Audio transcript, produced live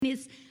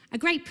It's a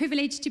great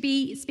privilege to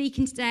be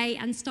speaking today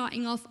and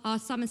starting off our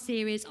summer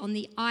series on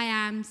the I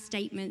am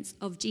statements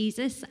of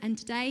Jesus. And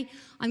today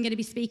I'm going to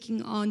be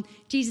speaking on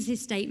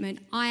Jesus' statement,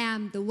 I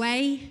am the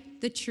way,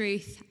 the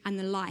truth, and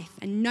the life,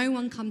 and no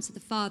one comes to the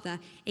Father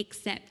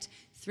except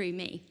through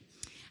me.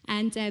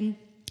 And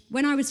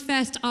when I was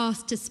first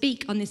asked to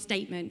speak on this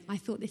statement, I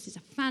thought this is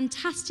a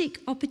fantastic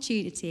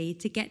opportunity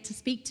to get to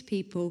speak to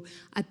people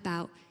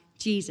about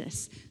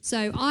Jesus.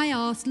 So I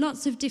asked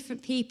lots of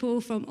different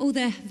people from all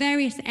the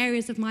various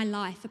areas of my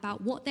life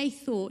about what they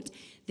thought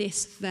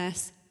this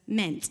verse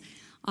meant.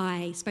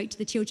 I spoke to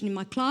the children in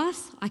my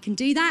class. I can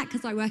do that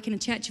because I work in a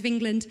Church of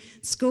England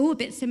school, a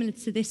bit similar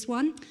to this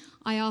one.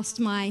 I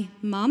asked my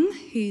mum,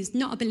 who's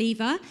not a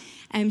believer,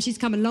 she's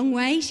come a long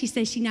way. She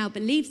says she now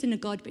believes in a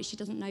God, but she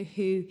doesn't know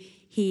who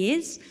he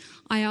is.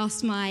 I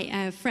asked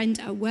my friend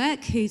at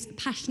work, who's a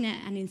passionate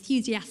and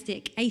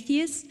enthusiastic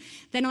atheist.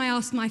 Then I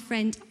asked my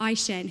friend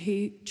Aishen,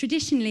 who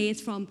traditionally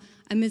is from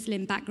a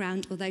Muslim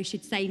background, although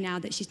she'd say now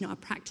that she's not a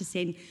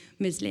practicing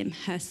Muslim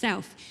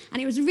herself.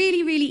 And it was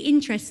really, really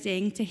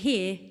interesting to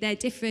hear their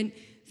different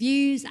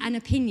views and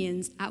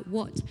opinions at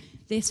what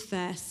this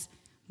verse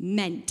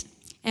meant.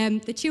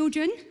 The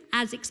children,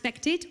 as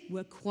expected,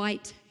 were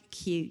quite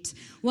cute.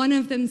 One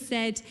of them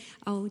said,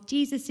 "Oh,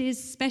 Jesus is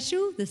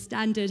special," the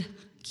standard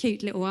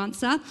cute little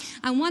answer.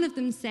 And one of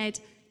them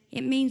said,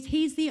 "It means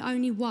he's the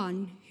only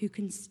one who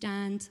can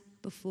stand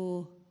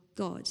before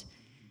God."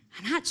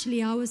 And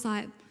actually I was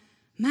like,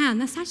 man,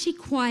 that's actually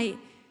quite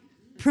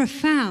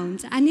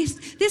profound. And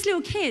this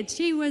little kid,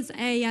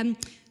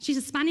 she's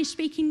a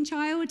Spanish-speaking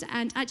child,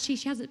 and actually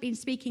she hasn't been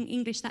speaking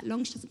English that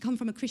long. She doesn't come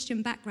from a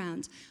Christian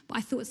background. But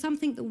I thought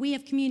something that we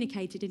have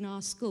communicated in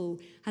our school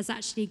has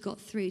actually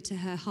got through to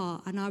her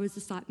heart. And I was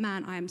just like,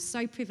 man, I am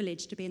so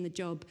privileged to be in the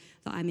job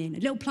that I'm in. A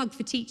little plug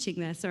for teaching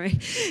there, sorry.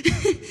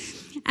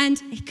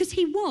 And because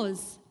he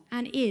was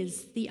and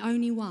is the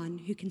only one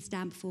who can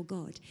stand before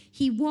God.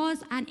 He was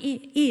and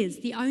is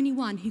the only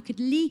one who could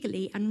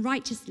legally and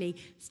righteously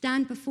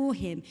stand before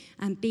him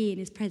and be in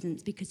his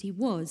presence, because he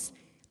was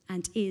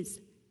and is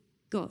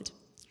God.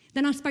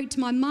 Then I spoke to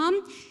my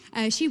mum.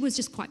 She was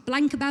just quite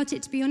blank about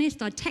it, to be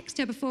honest. I texted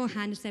her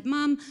beforehand and said,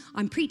 "Mum,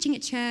 I'm preaching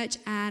at church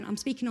and I'm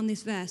speaking on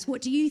this verse.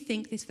 What do you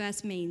think this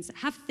verse means?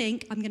 Have a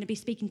think. I'm going to be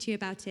speaking to you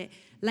about it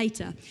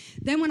later."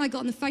 Then when I got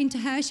on the phone to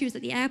her, she was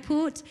at the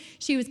airport.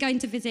 She was going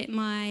to visit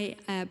my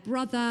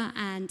brother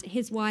and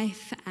his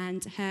wife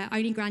and her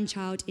only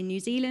grandchild in New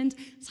Zealand.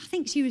 So I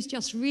think she was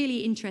just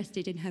really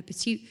interested in her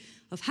pursuit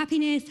of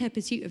happiness, her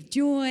pursuit of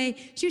joy.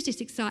 She was just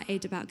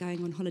excited about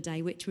going on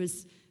holiday, which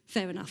was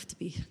fair enough, to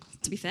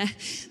be fair.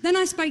 Then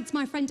I spoke to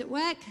my friend at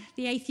work,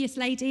 the atheist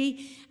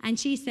lady, and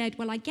she said,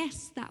 "Well, I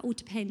guess that all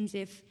depends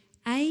if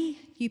A,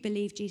 you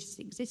believe Jesus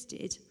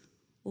existed,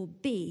 or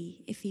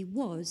B, if he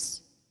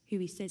was who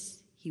he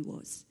says he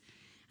was."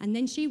 And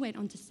then she went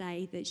on to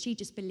say that she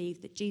just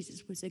believed that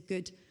Jesus was a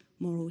good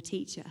moral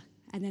teacher.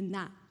 And then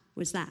that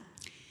was that.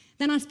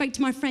 Then I spoke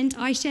to my friend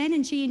Aishen,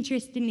 and she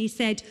interestingly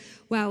said,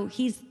 "Well,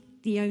 he's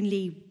the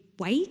only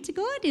way to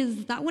God?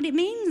 Is that what it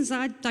means?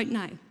 I don't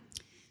know."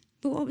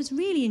 But what was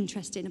really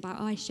interesting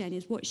about Aishen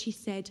is what she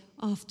said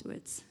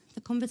afterwards,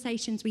 the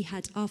conversations we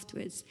had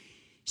afterwards.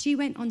 She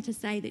went on to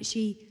say that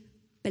she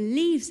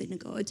believes in a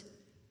God,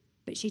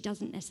 but she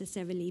doesn't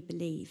necessarily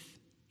believe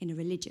in a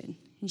religion.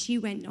 And she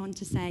went on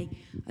to say,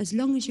 as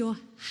long as you're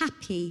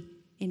happy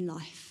in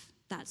life,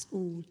 that's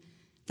all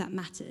that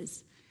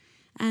matters.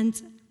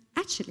 And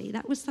actually,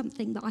 that was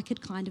something that I could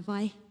kind of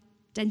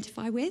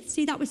identify with.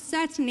 See, that was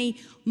certainly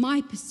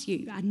my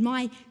pursuit and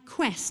my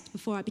quest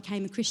before I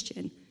became a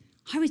Christian.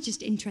 I was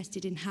just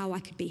interested in how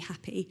I could be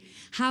happy,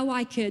 how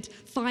I could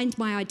find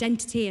my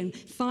identity and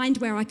find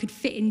where I could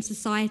fit in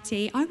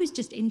society. I was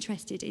just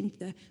interested in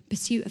the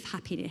pursuit of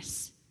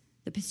happiness,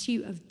 the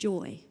pursuit of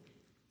joy,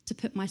 to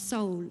put my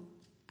soul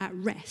at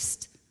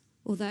rest.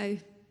 Although,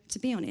 to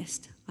be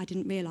honest, I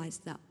didn't realise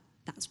that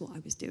that's what I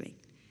was doing.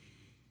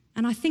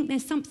 And I think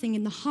there's something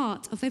in the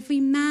heart of every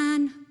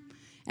man,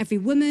 every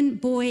woman,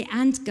 boy,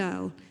 and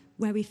girl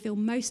where we feel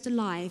most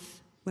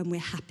alive when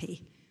we're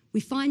happy. We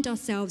find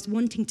ourselves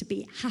wanting to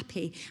be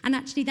happy. And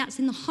actually, that's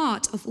in the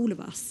heart of all of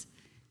us.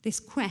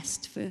 This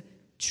quest for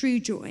true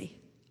joy,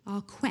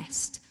 our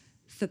quest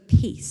for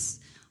peace,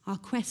 our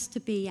quest to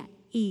be at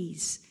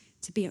ease,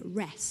 to be at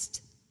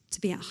rest,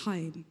 to be at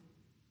home,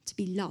 to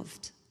be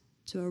loved,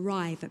 to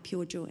arrive at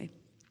pure joy.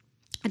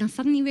 And I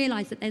suddenly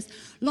realised that there's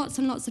lots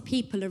and lots of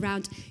people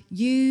around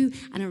you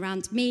and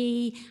around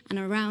me and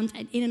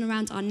in and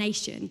around our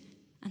nation,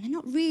 and they're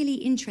not really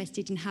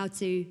interested in how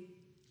to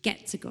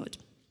get to God.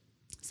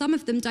 Some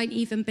of them don't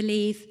even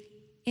believe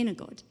in a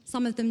God.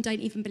 Some of them don't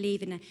even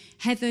believe in a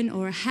heaven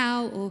or a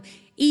hell or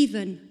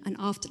even an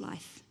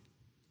afterlife.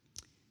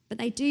 But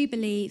they do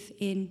believe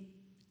in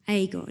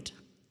a God,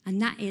 and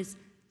that is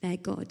their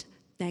God,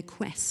 their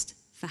quest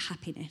for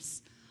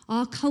happiness.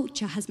 Our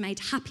culture has made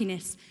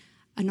happiness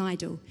an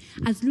idol.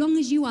 As long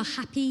as you are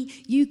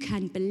happy, you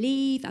can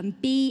believe and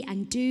be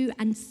and do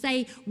and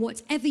say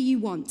whatever you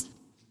want.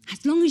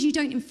 As long as you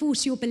don't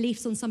enforce your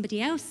beliefs on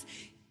somebody else,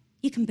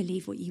 you can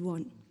believe what you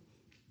want.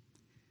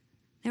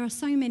 There are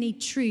so many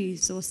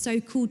truths or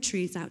so-called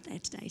truths out there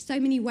today, so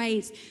many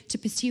ways to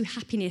pursue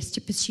happiness,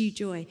 to pursue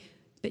joy.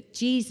 But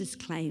Jesus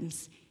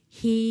claims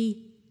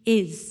he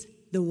is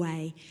the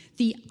way,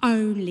 the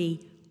only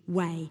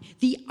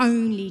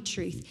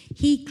truth.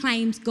 He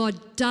claims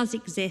God does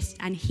exist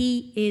and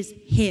he is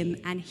him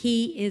and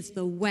he is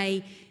the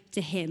way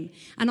to him.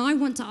 And I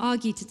want to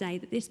argue today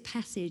that this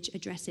passage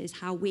addresses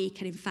how we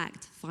can in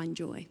fact find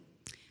joy,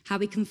 how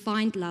we can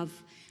find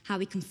love, how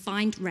we can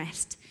find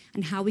rest,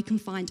 and how we can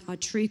find our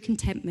true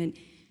contentment,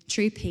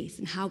 true peace,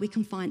 and how we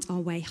can find our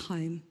way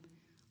home,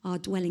 our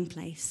dwelling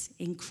place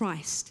in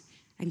Christ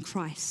and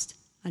Christ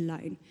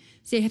alone.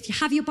 So if you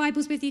have your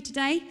Bibles with you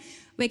today,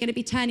 we're going to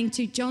be turning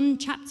to John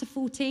chapter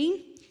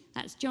 14.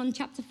 That's John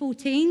chapter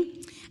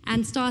 14,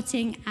 and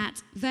starting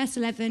at verse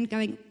 11,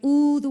 going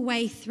all the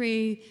way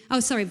through,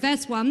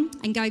 verse 1,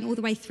 and going all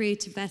the way through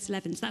to verse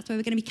 11. So that's where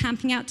we're going to be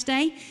camping out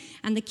today.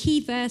 And the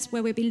key verse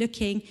where we'll be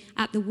looking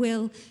at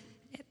will,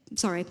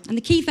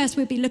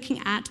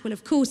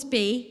 of course,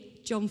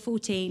 be John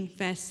 14,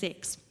 verse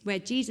 6, where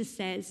Jesus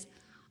says,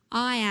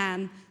 I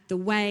am the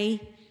way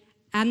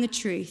and the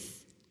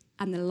truth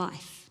and the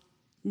life.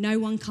 No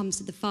one comes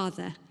to the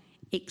Father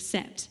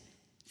except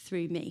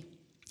through me.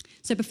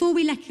 So before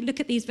we look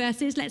at these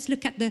verses, let's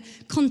look at the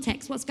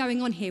context. What's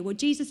going on here? Well,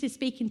 Jesus is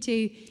speaking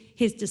to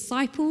his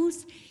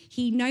disciples.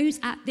 He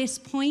knows at this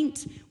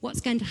point what's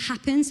going to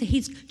happen. So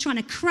he's trying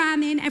to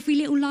cram in every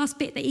little last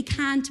bit that he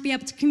can to be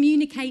able to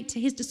communicate to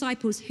his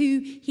disciples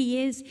who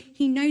he is.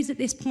 He knows at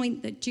this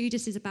point that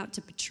Judas is about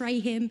to betray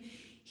him.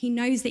 He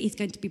knows that he's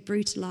going to be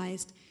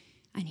brutalized.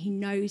 And he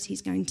knows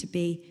he's going to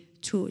be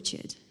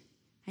tortured.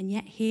 And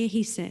yet here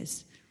he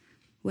says,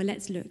 well,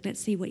 let's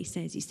see what he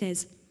says. He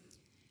says,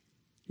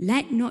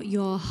 let not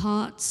your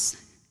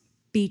hearts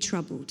be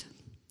troubled.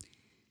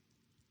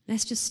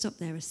 Let's just stop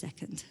there a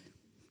second.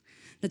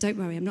 Now, don't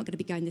worry, I'm not going to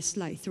be going this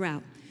slow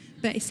throughout.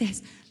 But it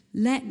says,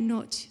 let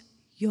not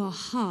your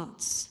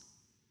hearts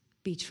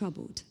be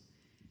troubled.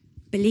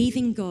 Believe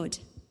in God.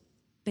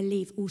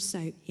 Believe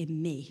also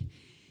in me.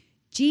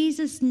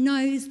 Jesus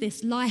knows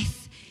this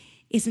life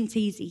isn't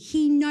easy.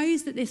 He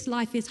knows that this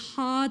life is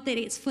hard, that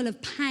it's full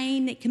of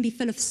pain, it can be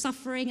full of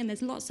suffering, and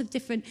there's lots of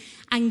different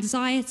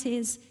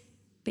anxieties.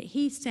 But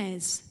he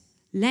says,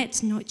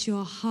 let not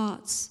your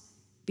hearts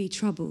be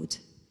troubled.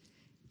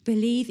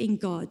 Believe in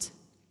God.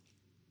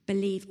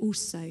 Believe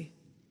also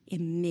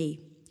in me.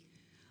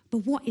 But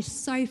what is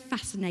so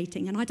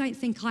fascinating, and I don't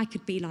think I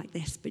could be like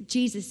this, but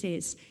Jesus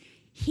is,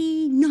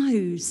 he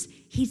knows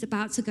he's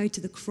about to go to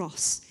the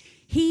cross.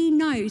 He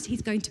knows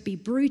he's going to be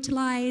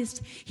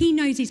brutalized. He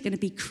knows he's going to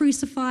be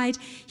crucified.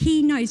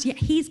 He knows, yet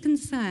he's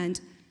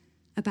concerned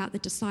about the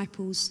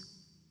disciples'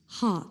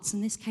 hearts.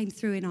 And this came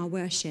through in our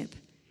worship.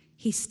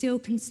 He's still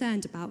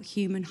concerned about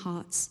human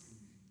hearts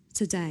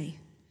today,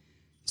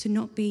 to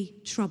not be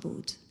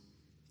troubled,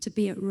 to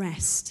be at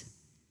rest,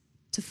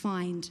 to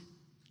find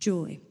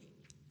joy.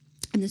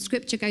 And the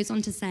scripture goes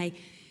on to say,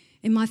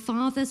 in my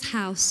Father's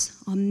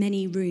house are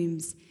many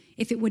rooms.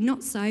 If it were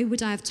not so,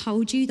 would I have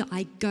told you that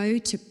I go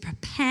to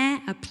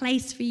prepare a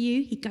place for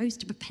you? He goes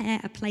to prepare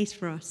a place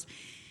for us.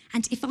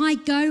 And if I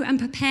go and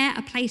prepare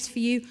a place for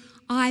you,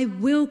 I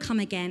will come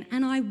again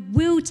and I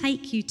will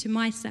take you to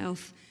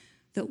myself,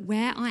 that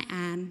where I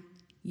am,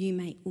 you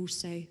may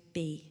also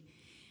be.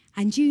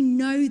 And you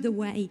know the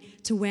way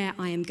to where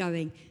I am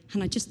going.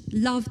 And I just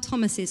love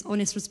Thomas's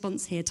honest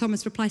response here.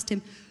 Thomas replies to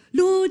him,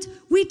 Lord,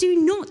 we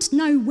do not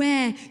know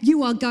where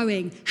you are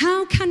going.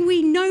 How can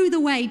we know the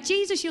way?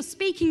 Jesus, you're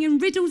speaking in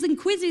riddles and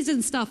quizzes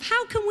and stuff.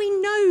 How can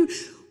we know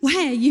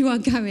where you are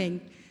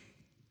going?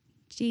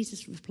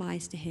 Jesus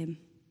replies to him,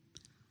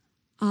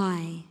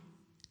 I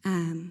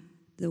am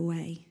the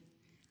way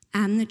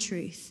and the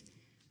truth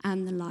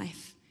and the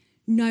life.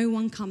 No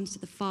one comes to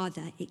the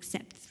Father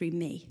except through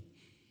me.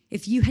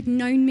 If you had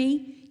known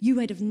me, you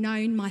would have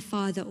known my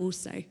Father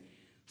also.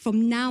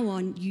 From now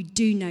on, you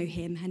do know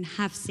him and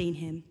have seen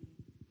him.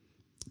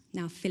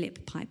 Now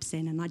Philip pipes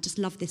in, and I just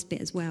love this bit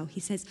as well. He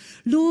says,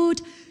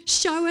 Lord,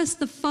 show us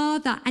the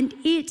Father, and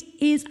it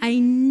is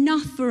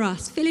enough for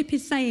us. Philip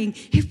is saying,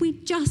 if we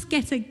just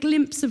get a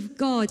glimpse of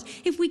God,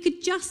 if we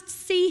could just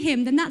see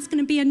him, then that's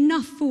going to be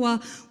enough for our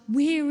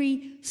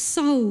weary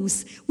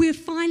souls. We'll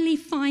finally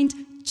find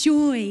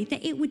joy,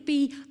 that it would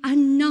be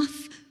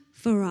enough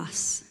for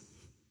us.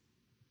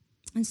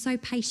 And so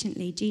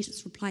patiently,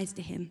 Jesus replies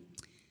to him,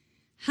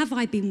 have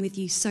I been with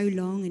you so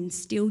long, and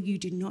still you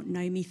do not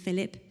know me,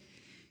 Philip?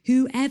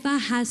 Whoever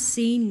has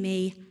seen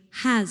me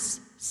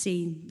has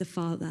seen the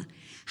Father.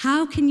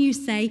 How can you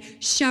say,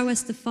 show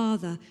us the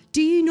Father?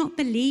 Do you not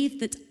believe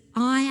that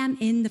I am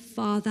in the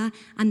Father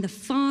and the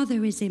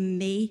Father is in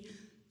me?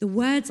 The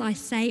words I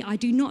say, I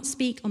do not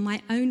speak on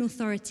my own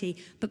authority,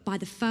 but by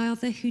the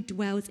Father who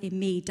dwells in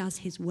me does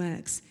his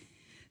works.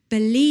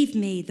 Believe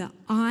me that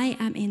I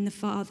am in the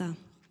Father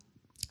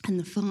and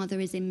the Father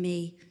is in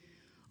me,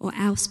 or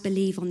else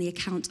believe on the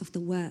account of the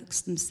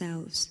works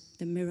themselves,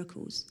 the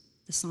miracles,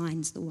 the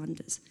signs, the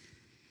wonders.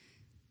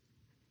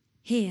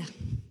 Here,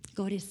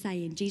 God is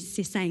saying, Jesus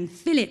is saying,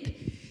 Philip,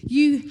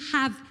 you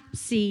have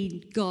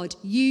seen God.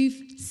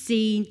 You've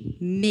seen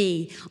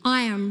me.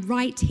 I am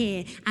right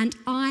here, and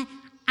I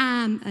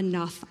am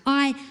enough.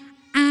 I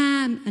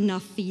am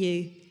enough for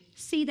you.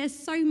 See, there's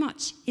so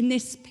much in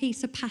this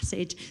piece of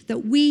passage that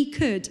we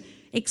could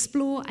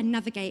explore and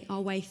navigate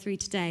our way through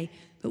today.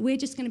 But we're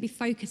just going to be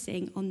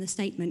focusing on the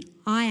statement,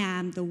 I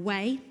am the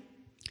way,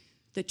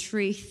 the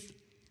truth,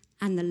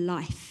 and the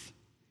life.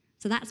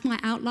 So that's my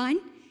outline.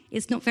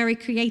 It's not very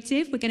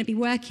creative. We're going to be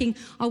working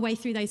our way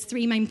through those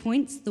three main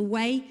points, the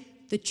way,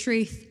 the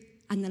truth,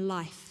 and the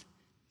life.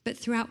 But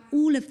throughout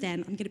all of them,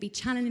 I'm going to be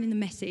challenging the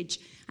message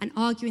and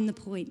arguing the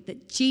point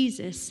that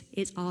Jesus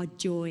is our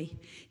joy.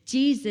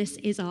 Jesus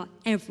is our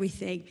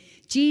everything.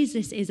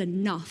 Jesus is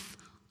enough,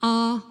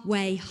 our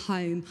way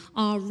home,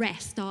 our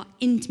rest, our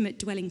intimate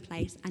dwelling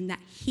place, and that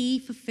he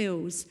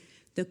fulfills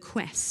the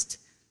quest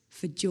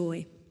for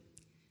joy.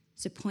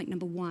 So point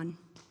number one,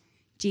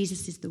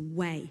 Jesus is the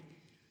way.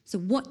 So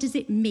what does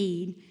it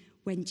mean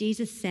when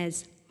Jesus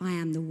says, I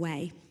am the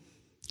way?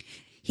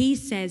 He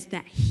says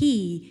that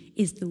he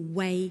is the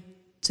way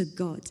to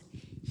God.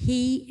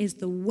 He is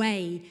the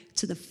way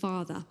to the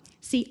Father.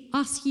 See,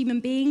 us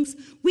human beings,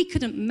 we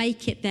couldn't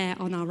make it there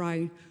on our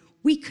own.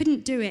 We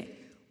couldn't do it.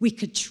 We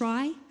could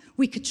try.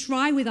 We could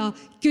try with our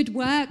good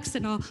works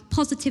and our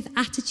positive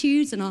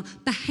attitudes and our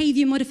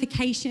behavior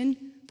modification,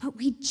 but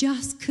we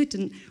just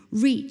couldn't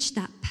reach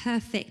that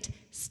perfect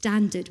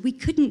standard. We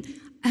couldn't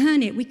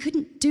earn it. We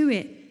couldn't do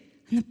it.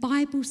 And the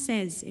Bible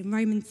says in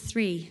Romans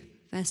 3,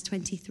 verse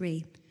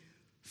 23,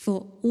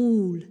 for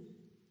all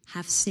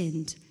have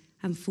sinned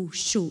and fall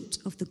short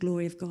of the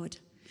glory of God.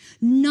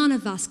 None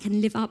of us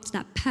can live up to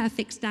that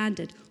perfect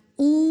standard.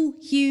 All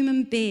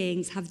human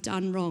beings have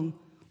done wrong.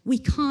 We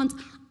can't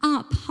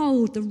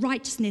uphold the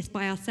righteousness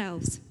by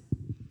ourselves.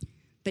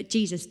 But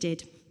Jesus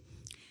did.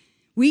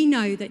 We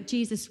know that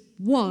Jesus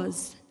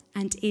was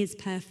and is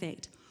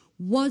perfect,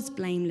 was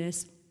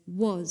blameless,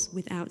 was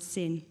without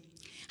sin.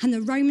 And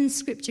the Roman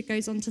scripture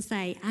goes on to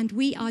say, and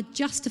we are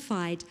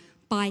justified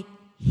by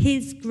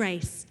his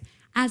grace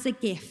as a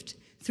gift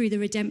through the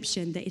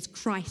redemption that is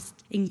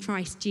Christ in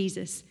Christ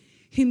Jesus,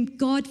 whom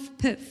God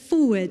put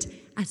forward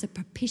as a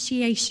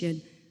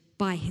propitiation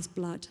by his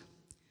blood.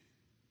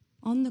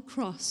 On the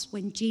cross,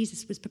 when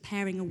Jesus was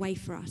preparing a way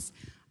for us,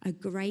 a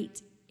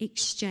great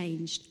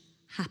exchange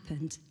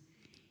happened.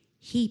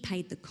 He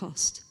paid the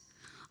cost.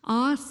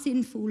 Our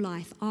sinful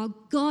life, our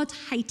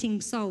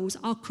God-hating souls,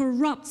 our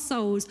corrupt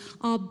souls,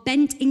 our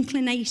bent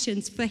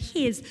inclinations for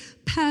his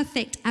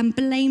perfect and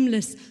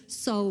blameless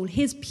soul,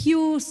 his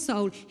pure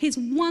soul, his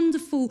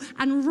wonderful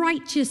and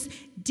righteous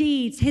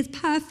deeds, his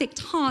perfect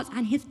heart,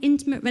 and his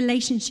intimate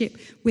relationship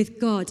with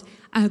God.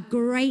 A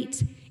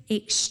great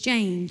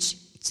exchange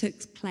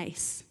took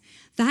place.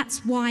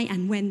 That's why,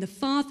 and when the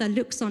Father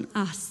looks on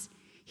us,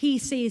 he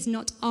sees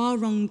not our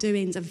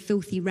wrongdoings and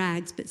filthy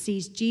rags, but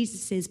sees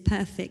Jesus'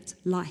 perfect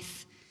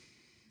life.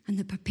 And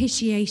the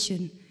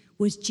propitiation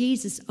was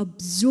Jesus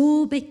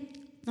absorbing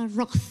the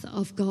wrath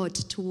of God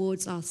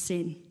towards our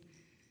sin.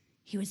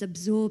 He was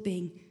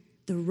absorbing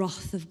the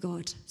wrath of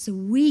God so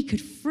we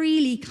could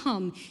freely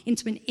come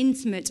into an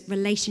intimate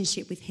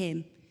relationship with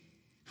him.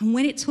 And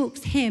when it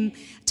talks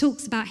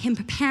about him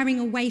preparing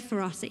a way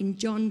for us in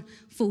John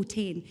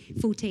 14.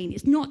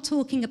 It's not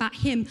talking about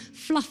him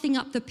fluffing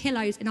up the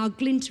pillows in our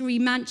glittery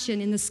mansion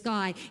in the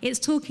sky. It's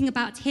talking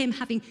about him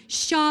having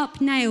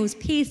sharp nails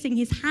piercing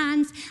his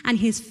hands and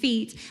his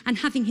feet and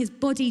having his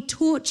body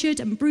tortured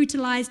and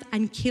brutalized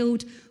and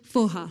killed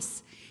for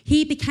us.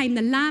 He became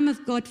the Lamb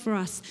of God for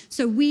us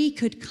so we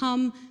could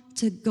come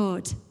to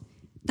God.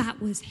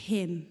 That was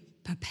him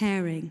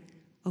preparing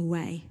a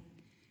way.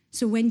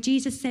 So when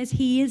Jesus says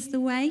he is the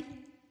way,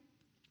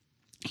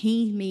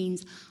 he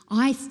means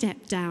I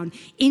stepped down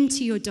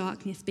into your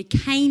darkness,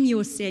 became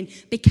your sin,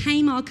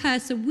 became our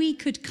curse, so we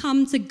could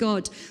come to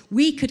God.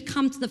 We could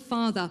come to the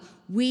Father.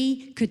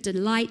 We could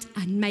delight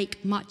and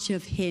make much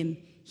of him.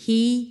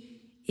 He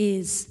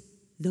is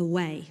the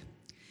way.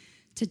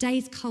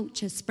 Today's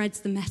culture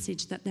spreads the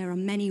message that there are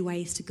many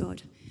ways to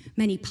God,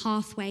 many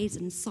pathways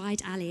and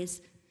side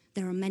alleys.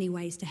 There are many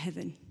ways to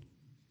heaven.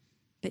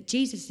 But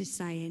Jesus is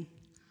saying,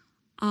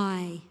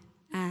 I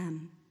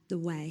am the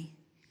way,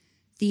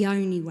 the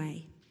only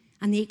way.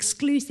 And the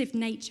exclusive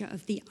nature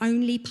of the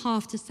only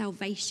path to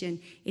salvation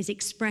is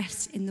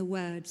expressed in the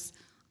words,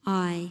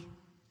 I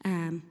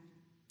am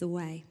the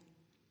way.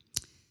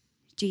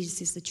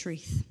 Jesus is the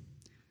truth.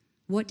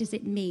 What does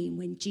it mean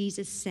when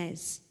Jesus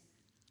says,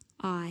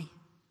 I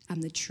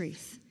am the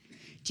truth?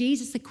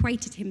 Jesus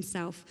equated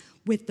himself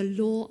with the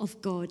law of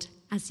God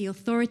as the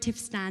authoritative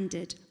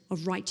standard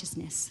of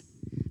righteousness.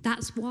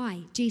 That's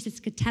why Jesus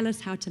could tell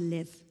us how to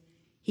live.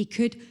 He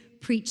could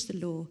preach the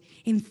law.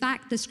 In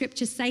fact, the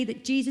scriptures say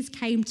that Jesus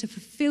came to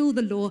fulfill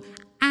the law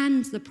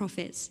and the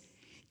prophets.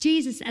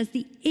 Jesus, as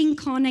the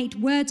incarnate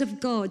word of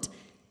God,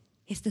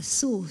 is the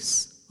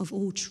source of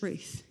all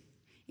truth.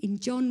 In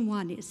John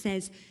 1, it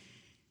says,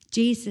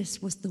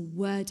 Jesus was the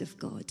word of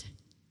God.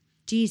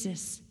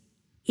 Jesus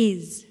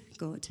is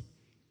God.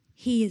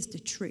 He is the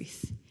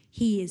truth.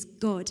 He is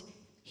God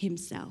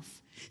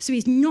himself. So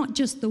he's not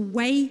just the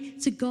way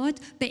to God,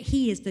 but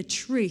he is the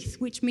truth,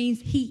 which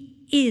means he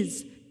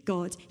is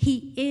God.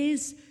 He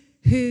is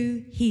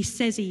who he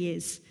says he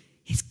is.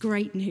 It's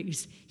great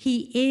news.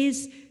 He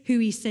is who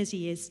he says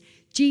he is.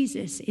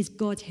 Jesus is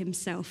God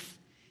himself.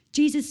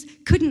 Jesus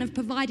couldn't have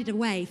provided a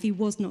way if he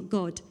was not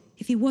God,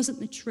 if he wasn't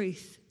the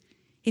truth,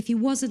 if he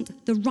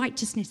wasn't the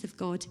righteousness of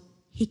God,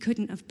 he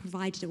couldn't have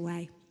provided a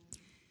way.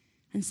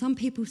 And some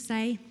people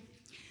say,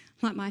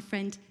 like my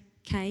friend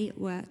Kay at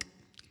work,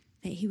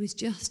 that he was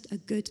just a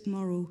good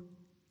moral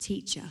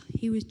teacher.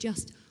 He was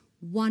just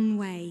one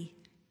way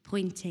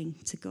pointing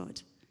to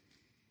God.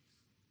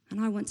 And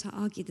I want to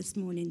argue this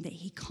morning that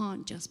he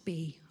can't just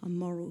be a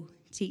moral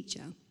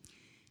teacher.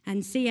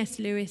 And C.S.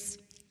 Lewis,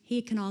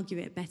 he can argue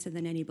it better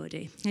than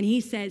anybody. And he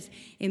says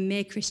in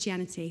Mere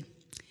Christianity,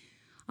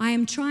 I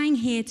am trying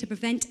here to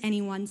prevent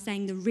anyone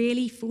saying the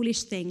really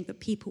foolish thing that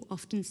people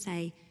often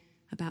say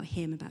about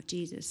him, about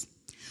Jesus.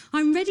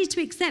 I'm ready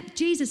to accept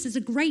Jesus as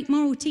a great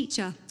moral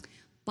teacher,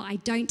 but I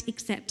don't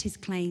accept his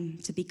claim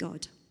to be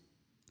God.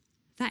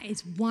 That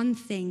is one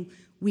thing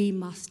we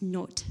must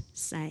not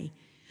say.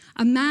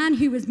 A man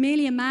who was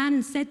merely a man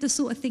and said the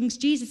sort of things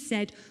Jesus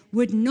said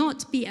would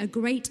not be a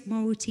great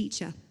moral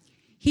teacher.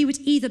 He would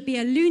either be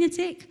a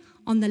lunatic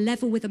on the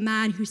level with a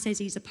man who says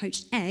he's a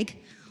poached egg,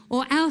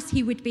 or else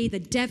he would be the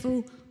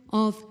devil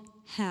of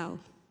hell.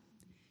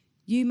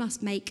 You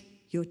must make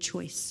your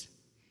choice.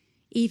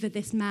 Either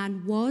this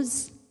man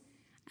was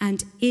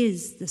and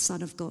is the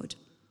Son of God,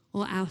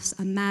 or else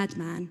a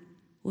madman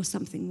or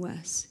something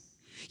worse.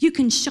 You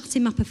can shut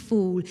him up a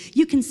fool,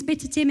 you can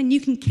spit at him and you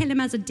can kill him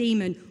as a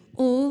demon,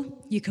 or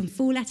you can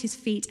fall at his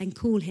feet and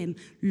call him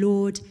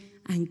Lord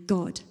and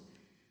God.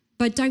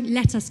 But don't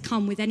let us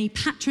come with any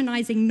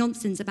patronizing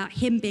nonsense about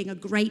him being a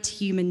great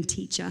human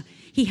teacher.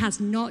 He has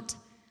not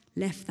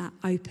left that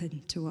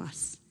open to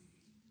us.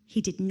 He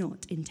did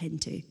not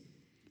intend to.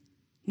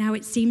 Now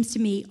it seems to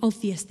me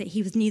obvious that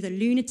he was neither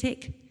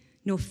lunatic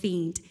nor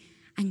fiend,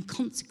 and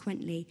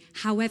consequently,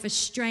 however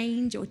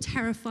strange or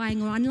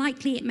terrifying or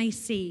unlikely it may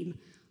seem,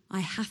 I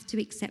have to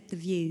accept the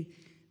view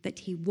that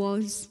he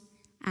was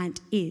and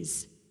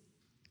is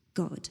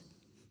God.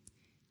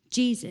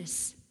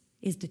 Jesus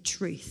is the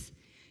truth.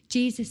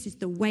 Jesus is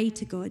the way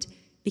to God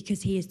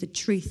because he is the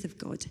truth of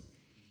God.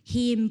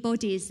 He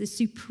embodies the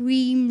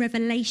supreme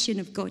revelation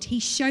of God. He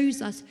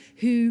shows us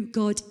who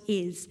God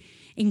is.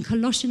 In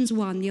Colossians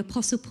 1, the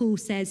Apostle Paul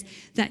says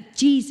that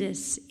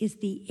Jesus is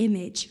the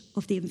image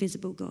of the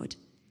invisible God.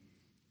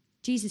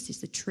 Jesus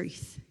is the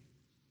truth.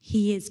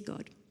 He is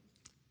God.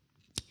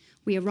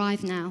 We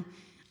arrive now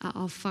at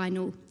our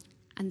final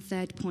and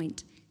third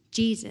point.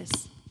 Jesus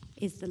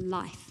is the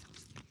life.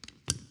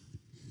 Do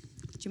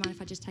you mind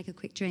if I just take a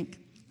quick drink?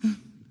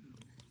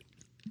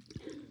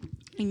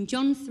 In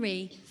John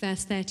 3,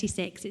 verse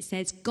 36, it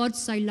says, God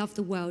so loved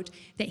the world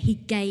that he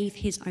gave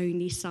his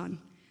only son,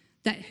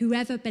 that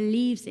whoever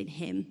believes in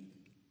him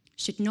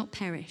should not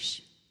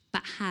perish,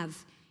 but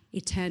have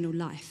eternal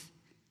life.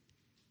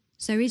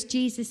 So is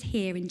Jesus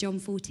here in John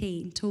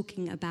 14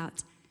 talking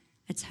about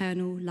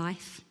eternal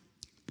life?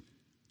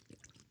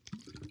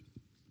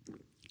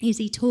 Is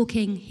he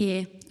talking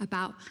here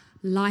about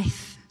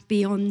life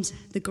beyond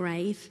the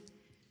grave?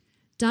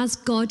 Does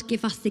God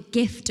give us the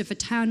gift of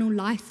eternal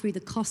life through the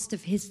cost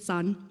of his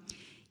son?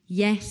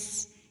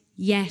 Yes,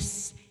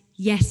 yes,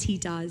 yes, he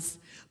does.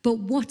 But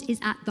what is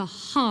at the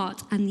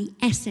heart and the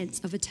essence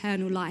of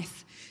eternal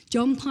life?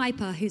 John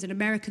Piper, who's an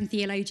American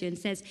theologian,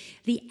 says,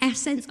 the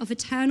essence of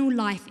eternal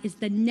life is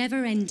the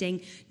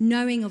never-ending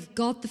knowing of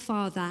God the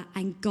Father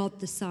and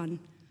God the Son.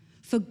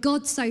 For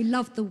God so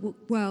loved the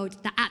world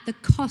that at the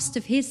cost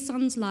of his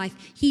son's life,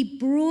 he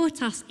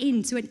brought us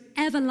into an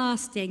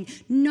everlasting,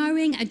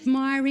 knowing,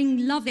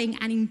 admiring, loving,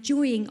 and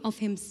enjoying of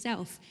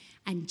himself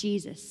and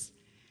Jesus.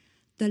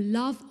 The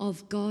love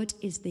of God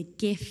is the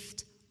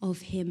gift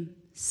of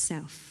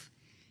himself.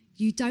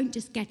 You don't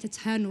just get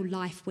eternal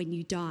life when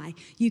you die.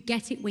 You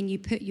get it when you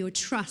put your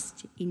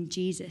trust in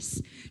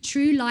Jesus.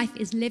 True life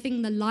is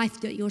living the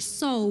life that your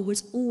soul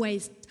was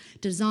always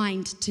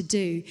designed to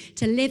do,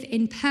 to live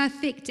in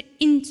perfect,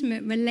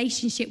 intimate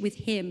relationship with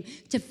him,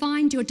 to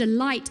find your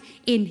delight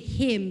in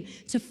him,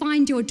 to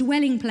find your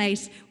dwelling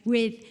place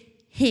with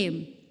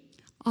him.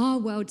 Our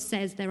world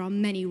says there are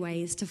many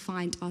ways to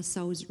find our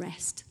soul's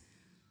rest.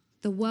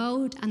 The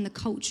world and the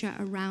culture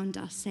around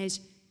us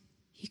says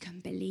you can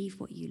believe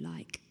what you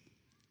like,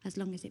 as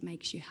long as it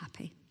makes you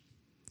happy.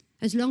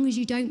 As long as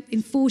you don't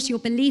enforce your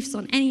beliefs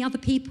on any other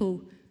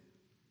people,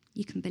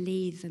 you can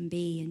believe and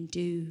be and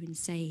do and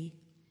say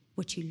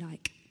what you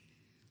like.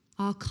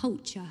 Our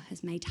culture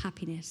has made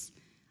happiness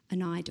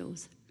an idol.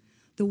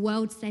 The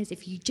world says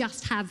if you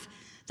just have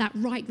that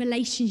right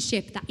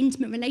relationship, that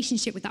intimate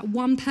relationship with that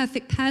one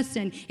perfect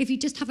person, if you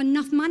just have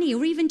enough money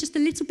or even just a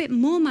little bit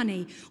more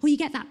money, or you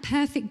get that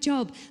perfect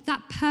job,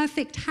 that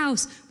perfect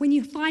house, when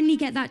you finally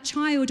get that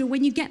child, or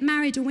when you get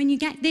married, or when you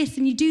get this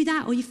and you do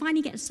that, or you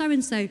finally get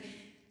so-and-so,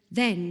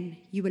 then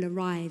you will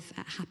arrive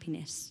at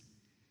happiness.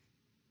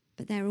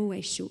 But they're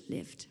always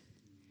short-lived.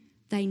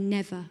 They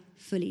never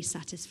fully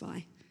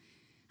satisfy.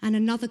 And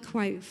another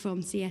quote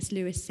from C.S.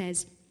 Lewis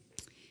says,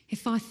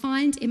 "If I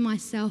find in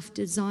myself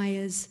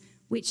desires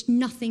which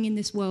nothing in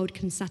this world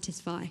can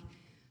satisfy,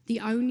 the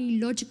only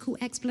logical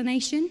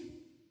explanation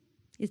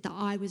is that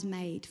I was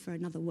made for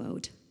another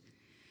world."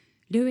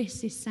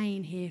 Lewis is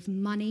saying here, if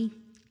money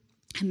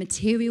and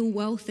material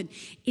wealth and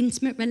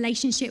intimate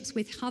relationships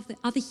with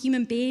other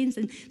human beings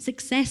and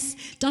success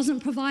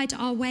doesn't provide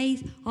our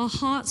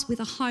hearts with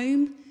a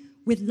home,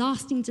 with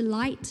lasting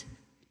delight,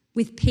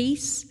 with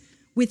peace,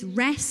 with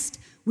rest,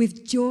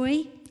 with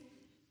joy,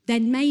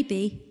 then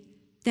maybe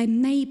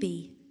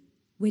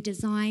we're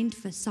designed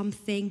for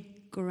something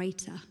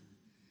greater,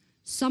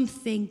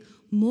 something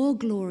more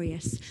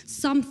glorious,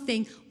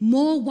 something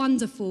more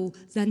wonderful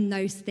than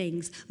those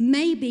things.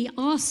 Maybe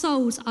our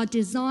souls are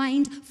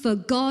designed for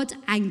God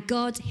and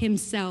God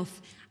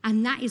himself.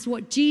 And that is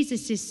what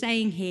Jesus is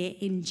saying here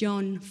in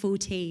John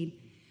 14.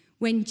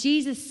 When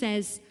Jesus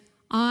says,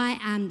 "I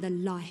am the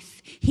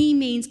life," he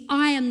means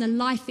I am the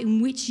life in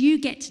which you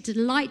get to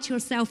delight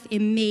yourself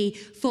in me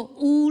for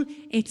all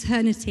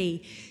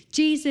eternity.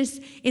 Jesus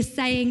is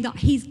saying that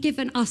he's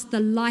given us the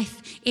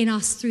life in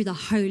us through the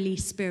Holy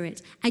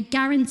Spirit, a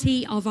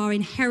guarantee of our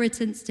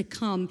inheritance to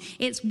come.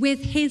 It's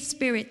with his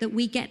Spirit that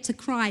we get to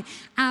cry,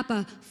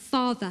 "Abba,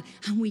 Father,"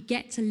 and we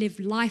get to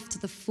live life to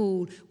the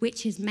full,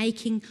 which is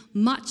making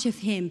much of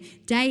him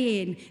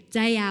day in,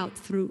 day out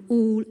through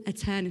all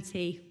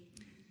eternity.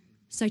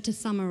 So to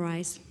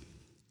summarize,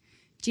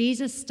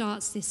 Jesus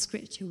starts this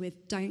scripture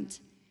with,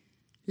 "Don't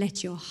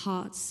let your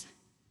hearts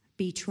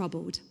be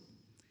troubled."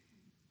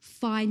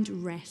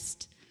 Find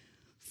rest,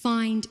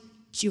 find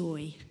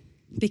joy,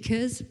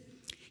 because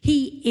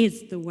he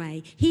is the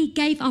way. He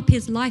gave up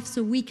his life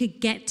so we could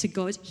get to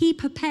God. He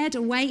prepared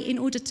a way in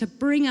order to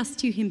bring us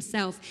to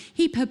himself.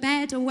 He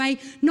prepared a way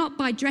not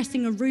by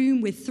dressing a room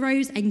with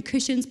throws and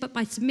cushions, but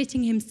by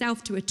submitting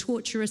himself to a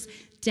torturous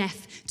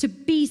death, to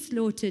be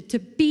slaughtered, to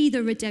be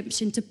the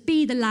redemption, to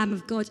be the Lamb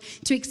of God,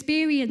 to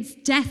experience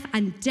death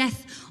and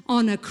death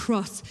on a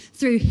cross.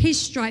 Through his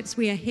stripes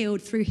we are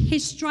healed. Through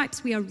his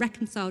stripes we are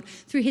reconciled.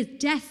 Through his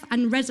death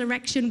and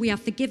resurrection we are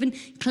forgiven,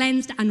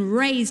 cleansed, and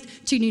raised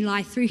to new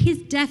life. Through his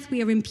death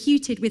we are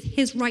imputed with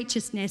his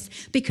righteousness,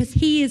 because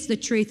he is the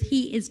truth.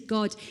 He is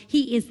God.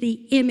 He is the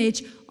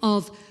image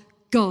of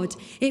God.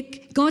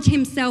 God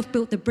himself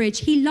built the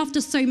bridge. He loved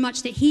us so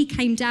much that he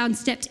came down,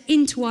 stepped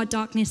into our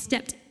darkness,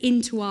 stepped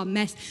into our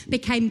mess,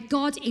 became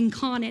God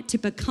incarnate to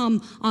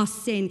become our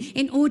sin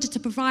in order to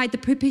provide the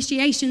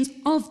propitiations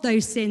of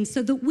those sins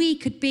so that we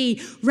could be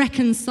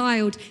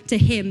reconciled to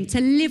him, to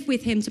live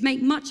with him, to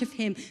make much of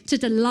him, to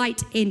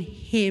delight in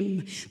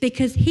him,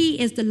 because he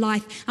is the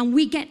life and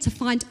we get to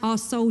find our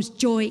soul's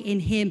joy in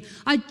him,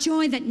 a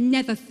joy that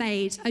never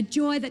fades, a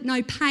joy that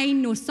no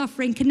pain nor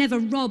suffering can never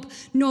rob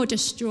nor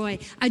destroy,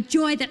 a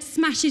joy that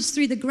smashes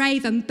through the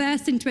grave and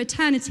bursts into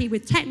eternity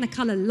with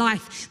technicolor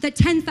life, that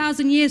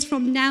 10,000 years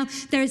from now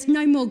there is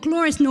no more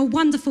glorious nor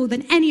wonderful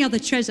than any other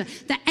treasure,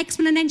 that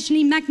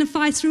exponentially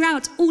magnifies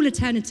throughout all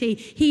eternity.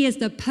 He is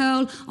the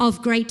pearl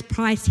of great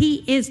price.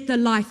 He is the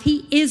life.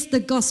 He is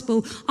the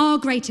gospel, our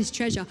greatest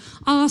treasure,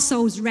 our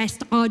soul's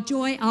rest, our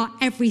joy, our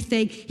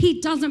everything. He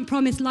doesn't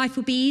promise life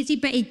will be easy,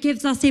 but he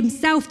gives us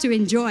himself to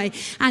enjoy.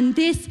 And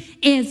this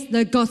is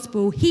the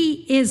gospel.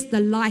 He is the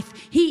life.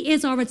 He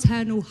is our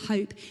eternal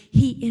hope.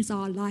 He is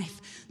our life.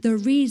 The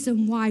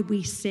reason why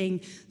we sing,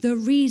 the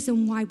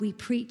reason why we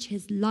preach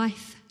his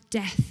life,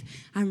 death,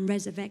 and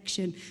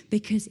resurrection,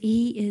 because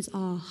he is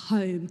our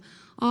home,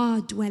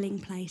 our dwelling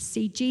place.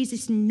 See,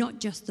 Jesus is not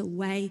just the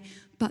way,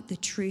 but the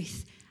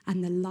truth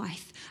and the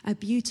life, a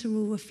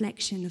beautiful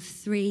reflection of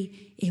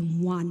three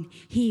in one.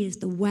 He is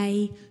the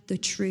way, the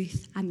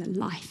truth, and the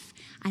life,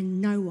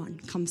 and no one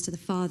comes to the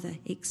Father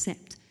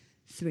except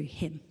through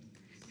him.